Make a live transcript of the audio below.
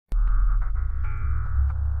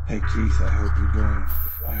Hey Keith, I hope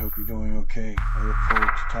you're doing okay. I look forward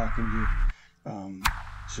to talking to you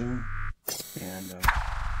soon. And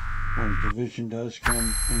when provision does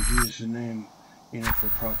come in Jesus' name, for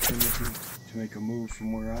proximity to make a move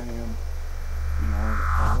from where I am,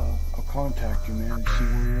 I'll contact you, man, and see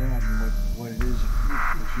where you're at and what it is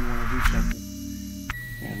if you want to do something.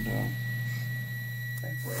 And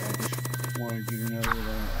anyway, I just wanted you to know that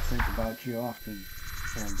I think about you often,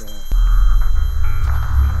 and I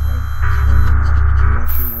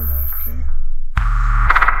want you to know that, okay?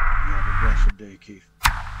 You have a blessed day, Keith.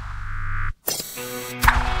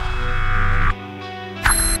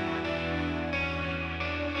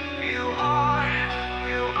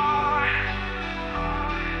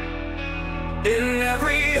 In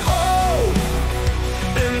every hope,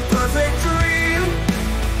 in perfect dream,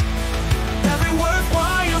 every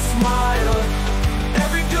worthwhile smile,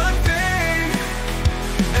 every good thing,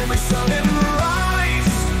 every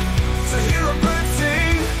sunrise, to hear a bird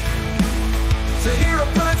sing, to hear a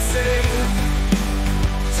bird sing,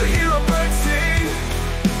 to hear a bird sing,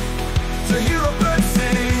 to hear a bird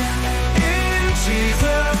sing, in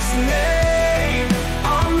Jesus' name,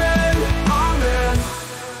 amen, amen.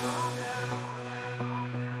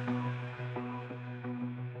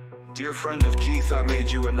 Dear friend of Keith, I made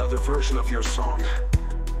you another version of your song.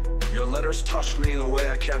 Your letters touched me in a way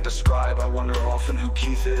I can't describe. I wonder often who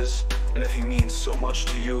Keith is, and if he means so much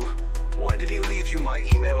to you. Why did he leave you my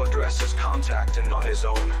email address as contact and not his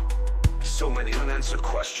own? So many unanswered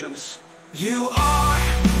questions. You are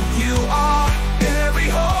in every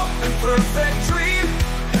hope and perfect dream,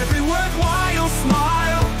 every worthwhile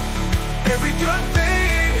smile, every good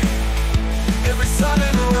thing, every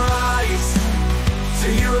sunrise. To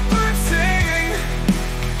hear a bird sing,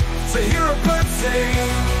 to hear a bird sing,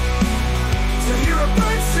 to hear a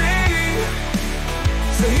bird sing,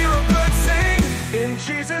 to hear a bird sing, in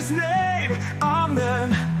Jesus' name,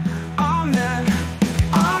 amen, amen,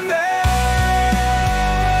 amen.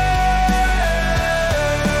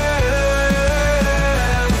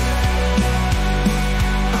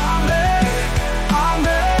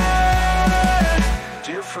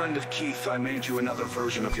 Dear friend of Keith, I made you another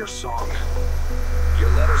version of your song. Your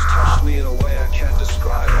letters touched me in a way I can't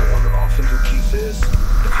describe. I wonder often who Keith is,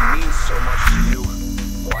 if he means so much to you.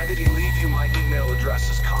 Why did he leave you my email address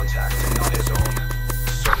as contact and not his own?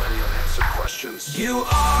 So many unanswered questions. You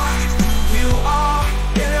are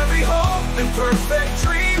in every hope and perfect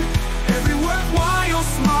dream, every worthwhile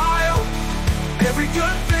smile, every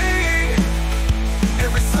good thing,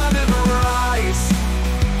 every sunrise.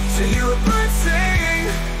 To hear a bird sing,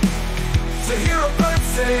 to hear a bird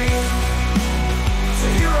sing,